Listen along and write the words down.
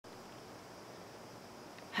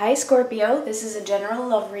Hi Scorpio, this is a general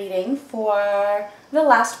love reading for the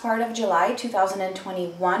last part of July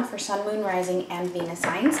 2021 for Sun, Moon, Rising, and Venus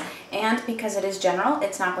signs. And because it is general,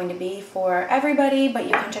 it's not going to be for everybody, but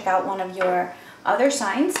you can check out one of your other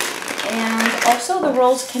signs. And also the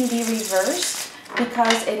roles can be reversed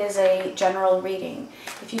because it is a general reading.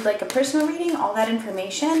 If you'd like a personal reading, all that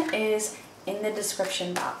information is in the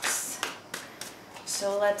description box.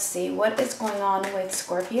 So let's see what is going on with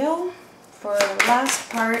Scorpio for the last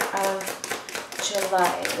part of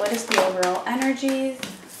July. What is the overall energy?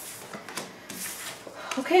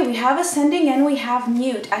 Okay, we have Ascending and we have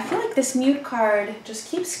Mute. I feel like this Mute card just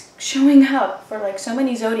keeps showing up for like so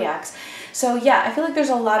many zodiacs. So yeah, I feel like there's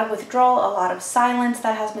a lot of withdrawal, a lot of silence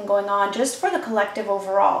that has been going on just for the collective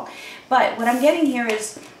overall. But what I'm getting here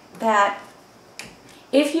is that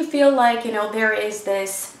if you feel like, you know, there is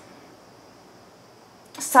this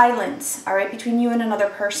silence, all right, between you and another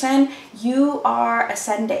person, you are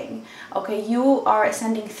ascending. Okay, you are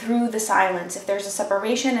ascending through the silence. If there's a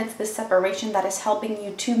separation, it's this separation that is helping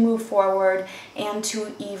you to move forward and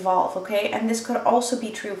to evolve. Okay, and this could also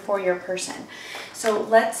be true for your person. So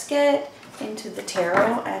let's get into the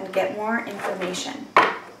tarot and get more information.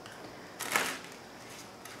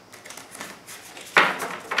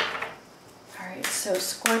 All right, so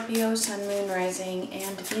Scorpio, Sun, Moon, Rising,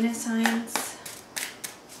 and Venus signs.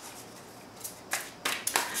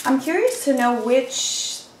 I'm curious to know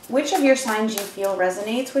which of your signs you feel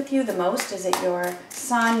resonates with you the most. Is it your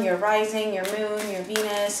Sun, your Rising, your Moon, your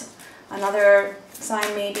Venus, another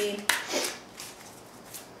sign maybe,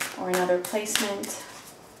 or another placement?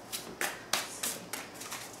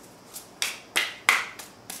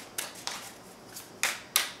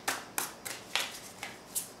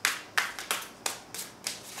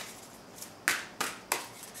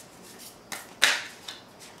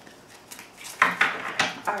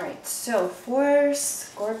 Alright, so for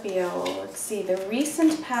Scorpio, let's see, the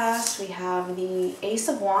recent past, we have the Ace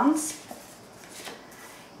of Wands,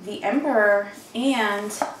 the Emperor,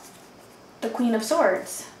 and the Queen of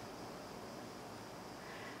Swords.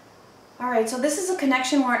 Alright, so this is a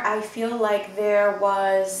connection where I feel like there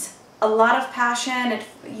was a lot of passion.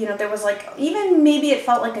 You know, there was like, even maybe it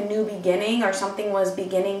felt like a new beginning, or something was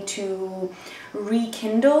beginning to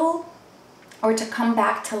rekindle or to come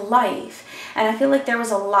back to life. And I feel like there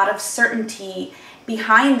was a lot of certainty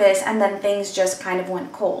behind this, and then things just kind of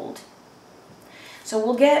went cold. So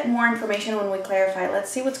we'll get more information when we clarify.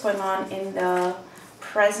 Let's see what's going on in the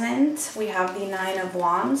present. We have the Nine of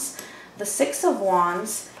Wands, the Six of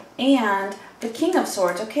Wands, and the King of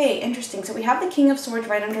Swords. Okay, interesting. So we have the King of Swords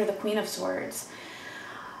right under the Queen of Swords,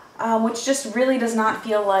 which just really does not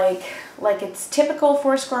feel like it's typical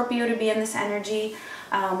for Scorpio to be in this energy.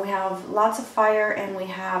 We have lots of fire and we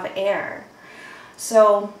have air.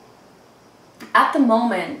 So at the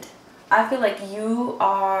moment, I feel like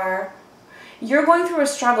you're going through a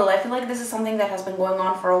struggle. I feel like this is something that has been going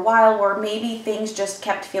on for a while, where maybe things just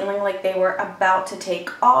kept feeling like they were about to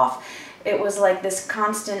take off. It was like this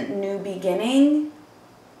constant new beginning,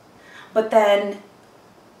 but then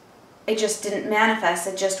it just didn't manifest.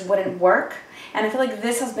 It just wouldn't work. And I feel like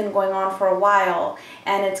this has been going on for a while,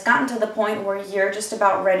 and it's gotten to the point where you're just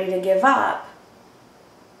about ready to give up.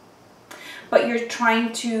 But you're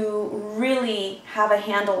trying to really have a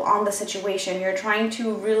handle on the situation. You're trying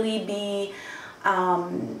to really be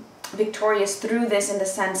victorious through this, in the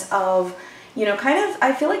sense of, you know, kind of,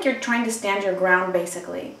 I feel like you're trying to stand your ground,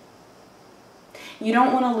 basically. You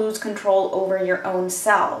don't want to lose control over your own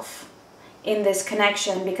self in this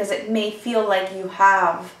connection, because it may feel like you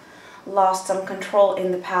have lost some control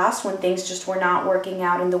in the past, when things just were not working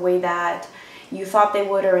out in the way that you thought they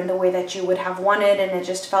would, or in the way that you would have wanted, and it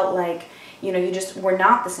just felt like, you know, you just were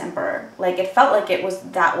not this Emperor. Like, it felt like it was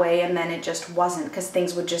that way, and then it just wasn't, because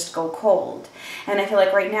things would just go cold. And I feel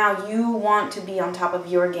like right now you want to be on top of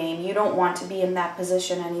your game. You don't want to be in that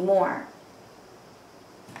position anymore.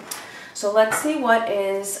 So let's see what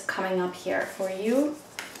is coming up here for you.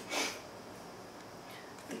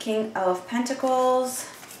 The King of Pentacles,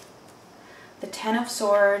 the Ten of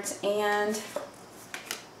Swords, and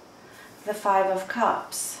the Five of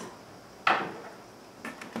Cups.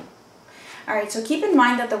 Alright, so keep in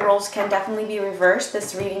mind that the roles can definitely be reversed.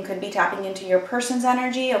 This reading could be tapping into your person's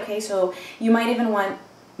energy, okay? So you might even want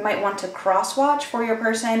to cross-watch for your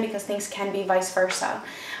person, because things can be vice versa.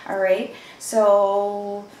 Alright,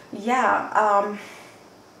 so yeah,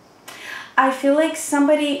 I feel like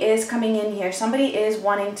somebody is coming in here. Somebody is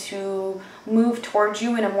wanting to move towards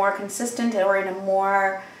you in a more consistent or in a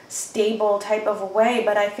more stable type of a way.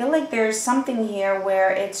 But I feel like there's something here where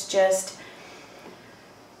it's just,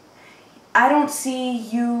 I don't see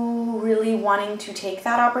you really wanting to take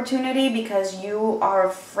that opportunity because you are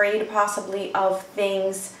afraid possibly of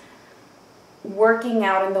things working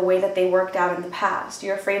out in the way that they worked out in the past.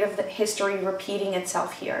 You're afraid of the history repeating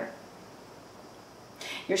itself here.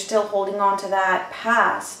 You're still holding on to that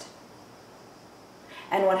past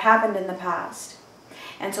and what happened in the past.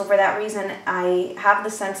 And so for that reason, I have the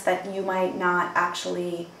sense that you might not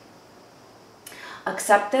actually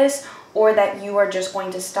accept this, or that you are just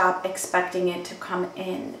going to stop expecting it to come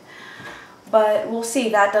in. But we'll see.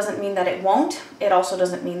 That doesn't mean that it won't. It also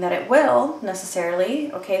doesn't mean that it will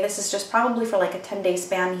necessarily. Okay, this is just probably for like a 10-day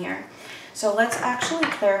span here. So let's actually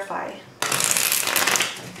clarify.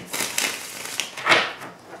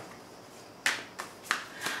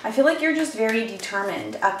 I feel like you're just very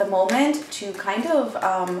determined at the moment to kind of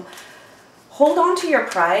hold on to your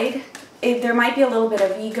pride. There might be a little bit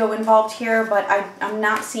of ego involved here, but I'm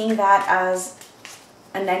not seeing that as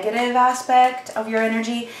a negative aspect of your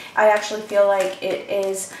energy. I actually feel like it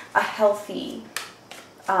is a healthy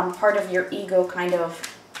part of your ego kind of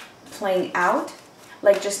playing out.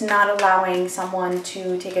 Like just not allowing someone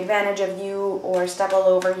to take advantage of you or step all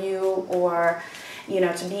over you, or, you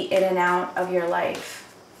know, to be in and out of your life.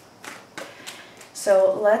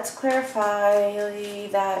 So let's clarify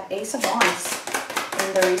that Ace of Wands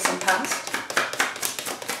in the recent past.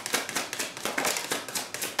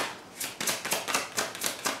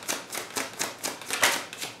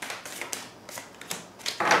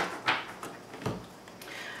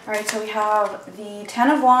 All right, so we have the Ten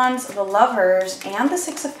of Wands, the Lovers, and the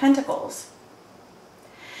Six of Pentacles.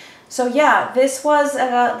 So yeah, this was,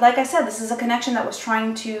 like I said, this is a connection that was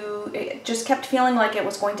trying to, it just kept feeling like it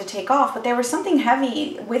was going to take off, but there was something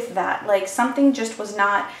heavy with that. Like something just was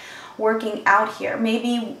not working out here.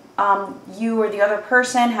 Maybe you or the other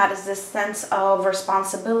person had this sense of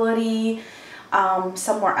responsibility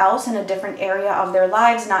somewhere else in a different area of their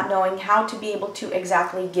lives, not knowing how to be able to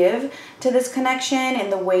exactly give to this connection in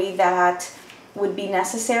the way that would be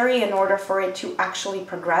necessary in order for it to actually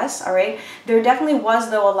progress. All right, there definitely was,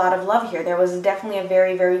 though, a lot of love here. There was definitely a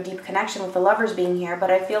very, very deep connection with the Lovers being here, but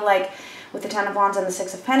I feel like with the Ten of Wands and the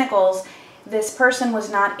Six of Pentacles, this person was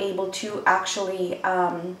not able to actually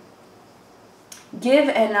give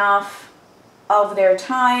enough of their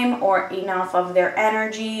time or enough of their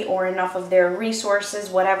energy or enough of their resources,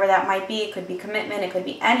 whatever that might be. It could be commitment, it could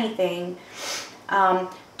be anything,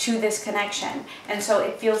 to this connection. And so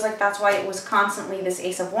it feels like that's why it was constantly this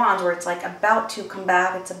Ace of Wands, where it's like about to come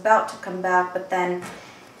back, it's about to come back, but then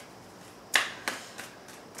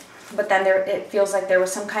there, it feels like there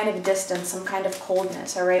was some kind of distance, some kind of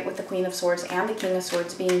coldness, all right, with the Queen of Swords and the King of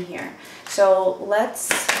Swords being here. So let's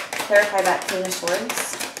clarify that Queen of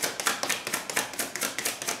Swords.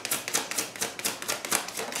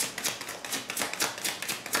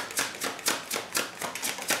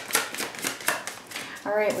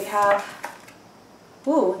 All right, we have,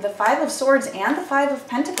 ooh, the Five of Swords and the Five of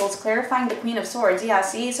Pentacles clarifying the Queen of Swords. Yeah,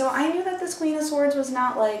 see, so I knew that this Queen of Swords was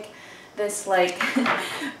not like this like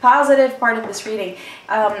positive part of this reading.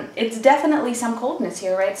 It's definitely some coldness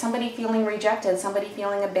here, right? Somebody feeling rejected, somebody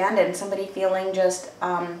feeling abandoned, somebody feeling just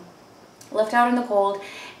left out in the cold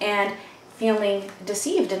and feeling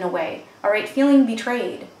deceived in a way, all right? Feeling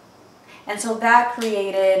betrayed. And so that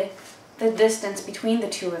created the distance between the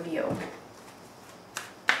two of you.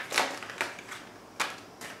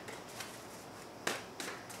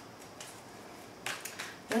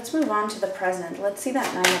 Let's move on to the present. Let's see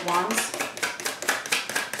that Nine of Wands.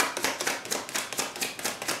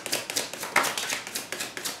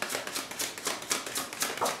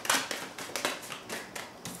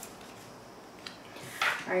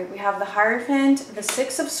 All right, we have the Hierophant, the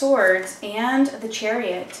Six of Swords, and the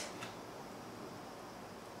Chariot.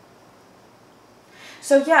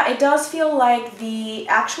 So yeah, it does feel like the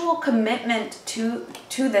actual commitment to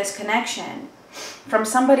this connection from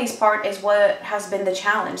somebody's part is what has been the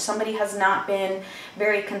challenge. Somebody has not been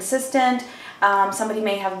very consistent. Somebody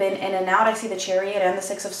may have been in and out. I see the Chariot and the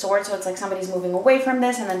Six of Swords, so it's like somebody's moving away from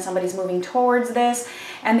this and then somebody's moving towards this.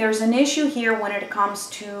 And there's an issue here when it comes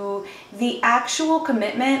to the actual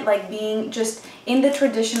commitment, like being just in the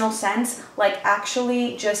traditional sense, like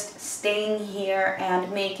actually just staying here and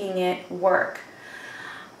making it work.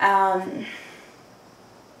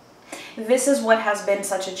 This is what has been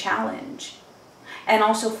such a challenge. And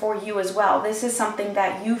also for you as well. This is something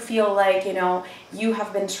that you feel like, you know, you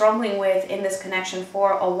have been struggling with in this connection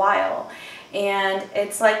for a while. And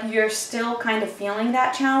it's like you're still kind of feeling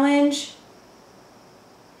that challenge.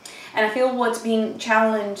 And I feel what's being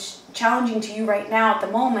challenging to you right now at the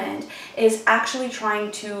moment is actually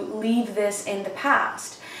trying to leave this in the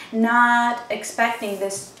past. Not expecting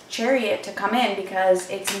this Chariot to come in because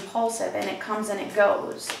it's impulsive and it comes and it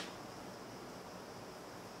goes.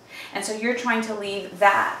 And so you're trying to leave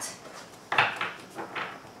that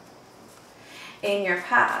in your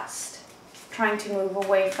past, trying to move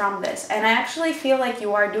away from this. And I actually feel like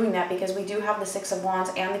you are doing that because we do have the Six of Wands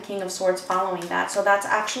and the King of Swords following that. So that's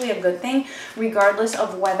actually a good thing, regardless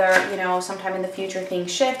of whether, you know, sometime in the future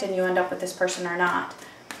things shift and you end up with this person or not.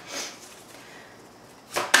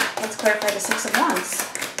 Let's clarify the Six of Wands.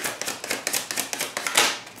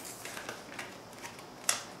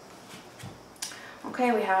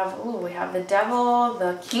 Okay, we have the Devil,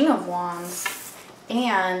 the King of Wands,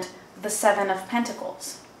 and the Seven of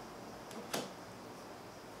Pentacles.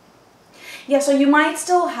 Yeah, so you might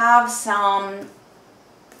still have some,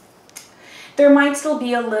 there might still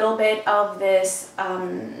be a little bit of this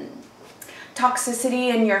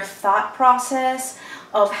toxicity in your thought process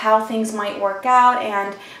of how things might work out,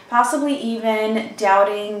 and possibly even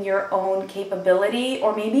doubting your own capability,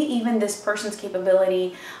 or maybe even this person's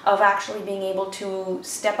capability of actually being able to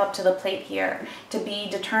step up to the plate here, to be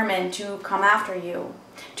determined to come after you,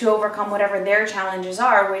 to overcome whatever their challenges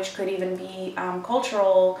are, which could even be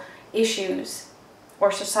cultural issues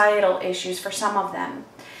or societal issues for some of them.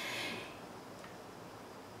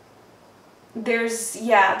 There's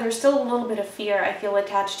still a little bit of fear, I feel,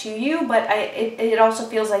 attached to you, but it also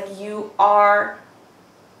feels like you are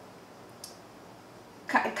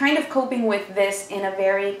kind of coping with this in a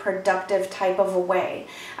very productive type of a way.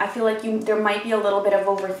 I feel like there might be a little bit of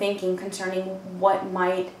overthinking concerning what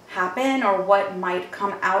might happen or what might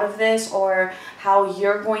come out of this, or how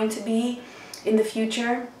you're going to be in the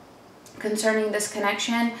future concerning this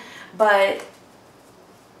connection. But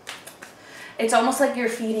it's almost like you're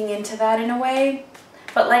feeding into that in a way.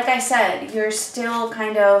 But like I said, you're still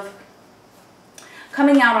kind of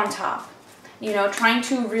coming out on top. You know, trying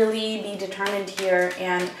to really be determined here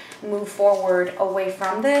and move forward away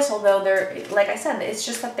from this. Although there, like I said, it's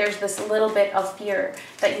just that there's this little bit of fear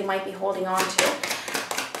that you might be holding on to.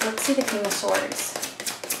 Let's see the King of Swords.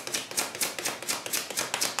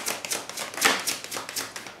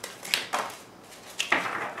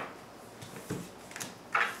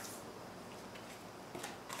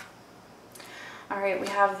 All right, we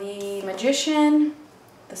have the Magician,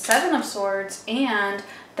 the Seven of Swords, and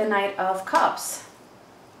the Knight of Cups.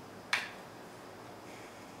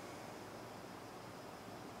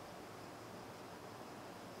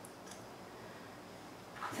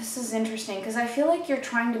 This is interesting because I feel like you're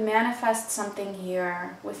trying to manifest something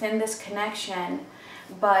here within this connection,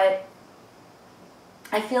 but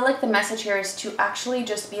I feel like the message here is to actually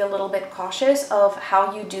just be a little bit cautious of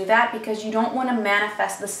how you do that, because you don't want to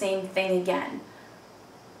manifest the same thing again.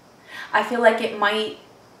 I feel like it might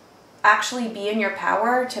actually be in your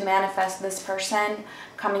power to manifest this person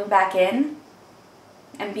coming back in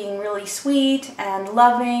and being really sweet and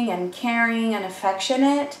loving and caring and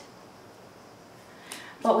affectionate.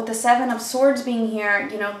 But with the Seven of Swords being here,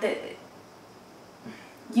 you know,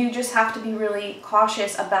 you just have to be really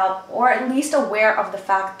cautious about, or at least aware of the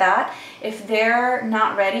fact that if they're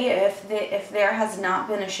not ready, if there has not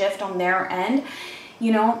been a shift on their end,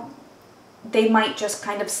 you know, they might just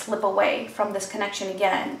kind of slip away from this connection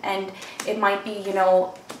again. And it might be, you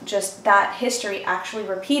know, just that history actually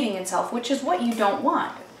repeating itself, which is what you don't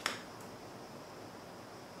want.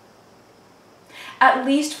 At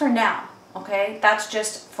least for now, okay? That's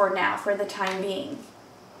just for now, for the time being.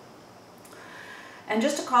 And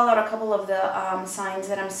just to call out a couple of the signs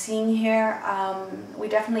that I'm seeing here, we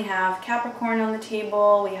definitely have Capricorn on the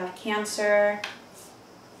table, we have Cancer,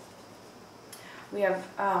 we have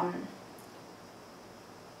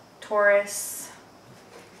Taurus,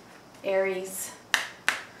 Aries.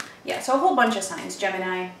 Yeah, so a whole bunch of signs.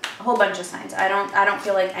 Gemini, a whole bunch of signs. I don't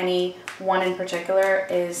feel like any one in particular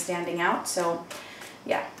is standing out. So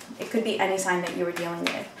yeah, it could be any sign that you were dealing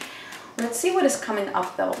with. Let's see what is coming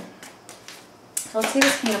up though. So let's see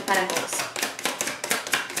this King of Pentacles.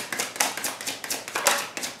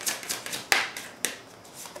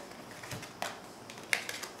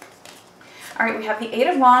 All right, we have the Eight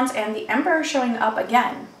of Wands and the Emperor showing up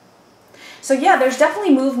again. So yeah, there's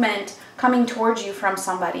definitely movement coming towards you from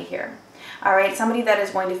somebody here. All right, somebody that is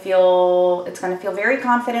going to feel, it's going to feel very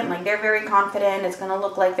confident, like they're very confident. It's going to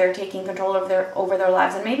look like they're taking control of over their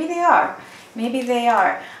lives, and maybe they are. Maybe they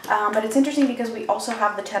are. But it's interesting because we also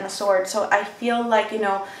have the Ten of Swords. So I feel like, you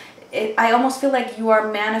know, I almost feel like you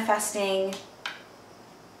are manifesting,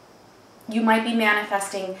 you might be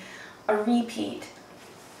manifesting a repeat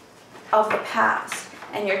of the past.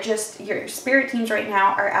 And your spirit teams right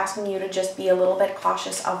now are asking you to just be a little bit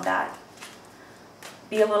cautious of that.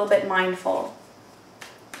 Be a little bit mindful.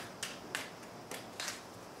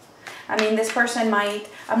 I mean, this person might,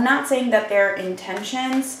 I'm not saying that their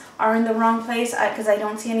intentions are in the wrong place, because I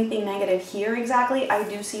don't see anything negative here exactly. I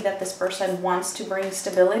do see that this person wants to bring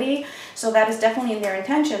stability. So that is definitely in their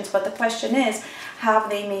intentions. But the question is, have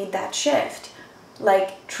they made that shift?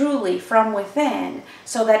 Like truly from within,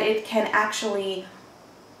 so that it can actually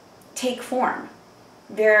take form.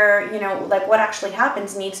 Their, you know, like what actually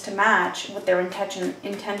happens needs to match what their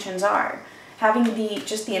intentions are. Having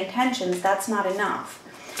just the intentions, that's not enough.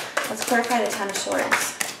 Let's clarify the Ten of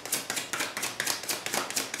Swords.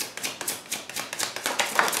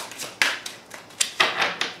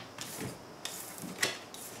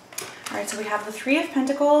 All right, so we have the Three of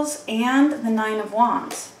Pentacles and the Nine of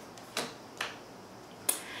Wands.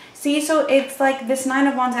 See, so it's like this Nine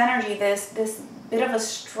of Wands energy, this bit of a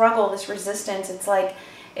struggle, this resistance. It's like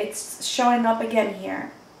it's showing up again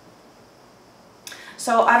here.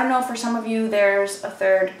 So I don't know, for some of you there's a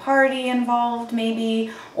third party involved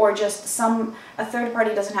maybe, or just a third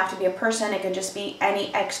party doesn't have to be a person, it could just be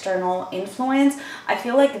any external influence. I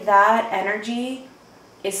feel like that energy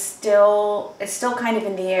is still kind of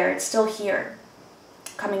in the air. It's still here,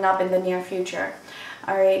 coming up in the near future.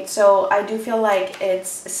 All right, so I do feel like there's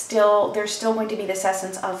still going to be this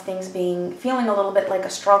essence of things feeling a little bit like a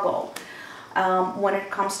struggle when it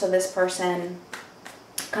comes to this person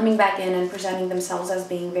coming back in and presenting themselves as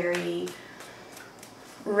being very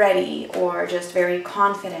ready or just very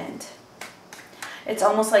confident. It's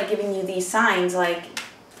almost like giving you these signs like,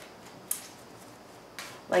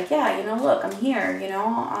 yeah, you know, look, I'm here, you know,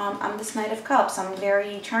 I'm this Knight of Cups, I'm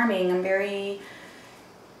very charming, I'm very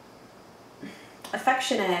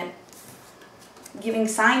affectionate, giving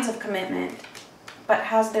signs of commitment. But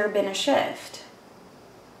has there been a shift?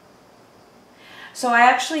 So I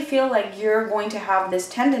actually feel like you're going to have this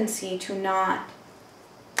tendency to not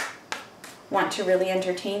want to really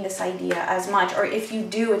entertain this idea as much. Or if you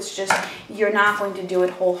do, it's just you're not going to do it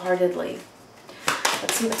wholeheartedly.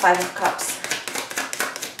 Let's see the Five of Cups.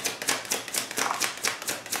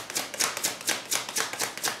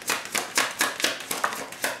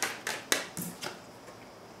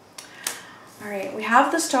 All right, we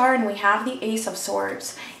have the Star and we have the Ace of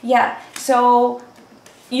Swords. Yeah, so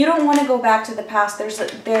you don't want to go back to the past. I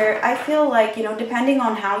feel like, you know, depending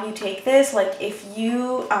on how you take this, like if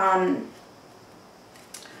you, I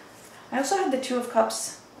also have the Two of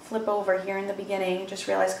Cups flip over here in the beginning, just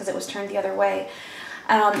realized because it was turned the other way.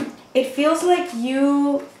 It feels like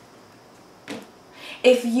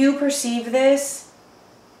if you perceive this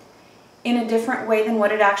in a different way than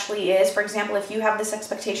what it actually is. For example, if you have this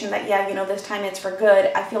expectation that, yeah, you know, this time it's for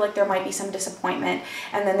good, I feel like there might be some disappointment,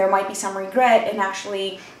 and then there might be some regret in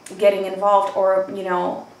actually getting involved or, you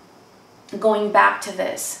know, going back to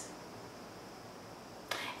this.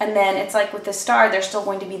 And then it's like with the Star, there's still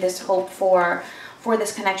going to be this hope for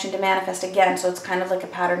this connection to manifest again. So it's kind of like a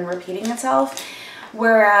pattern repeating itself.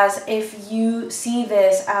 Whereas if you see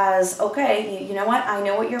this as, okay, you know what, I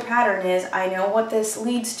know what your pattern is, I know what this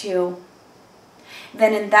leads to,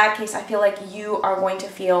 then in that case, I feel like you are going to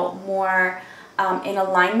feel more in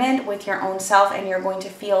alignment with your own self, and you're going to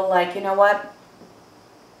feel like, you know what,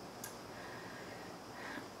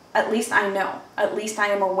 at least I know, at least I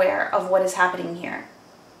am aware of what is happening here.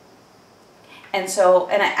 And so,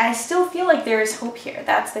 and I still feel like there is hope here.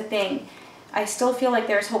 That's the thing. I still feel like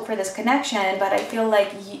there's hope for this connection, but I feel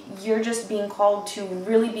like you're just being called to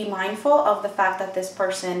really be mindful of the fact that this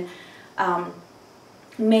person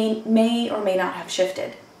may or may not have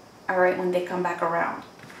shifted, all right, when they come back around.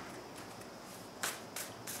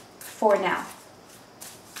 For now.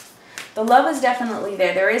 The love is definitely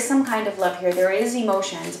there. There is some kind of love here. There is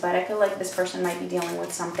emotions, but I feel like this person might be dealing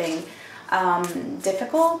with something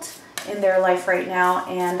difficult in their life right now,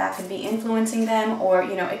 and that could be influencing them, or,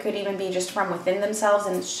 you know, it could even be just from within themselves,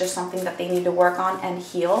 and it's just something that they need to work on and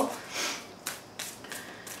heal.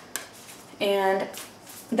 And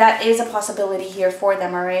that is a possibility here for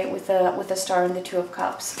them, all right, with the Star and the Two of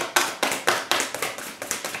Cups. All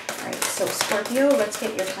right, so Scorpio, let's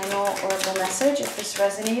get your final oracle message if this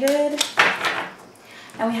resonated.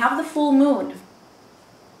 And we have the Full Moon.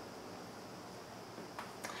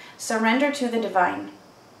 Surrender to the divine.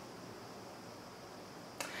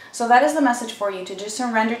 So that is the message for you, to just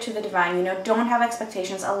surrender to the divine. You know, don't have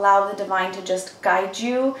expectations. Allow the divine to just guide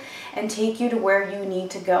you and take you to where you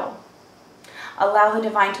need to go. Allow the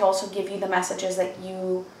divine to also give you the messages that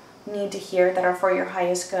you need to hear that are for your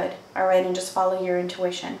highest good. All right, and just follow your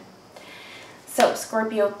intuition. So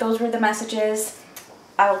Scorpio, those were the messages.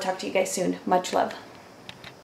 I will talk to you guys soon. Much love.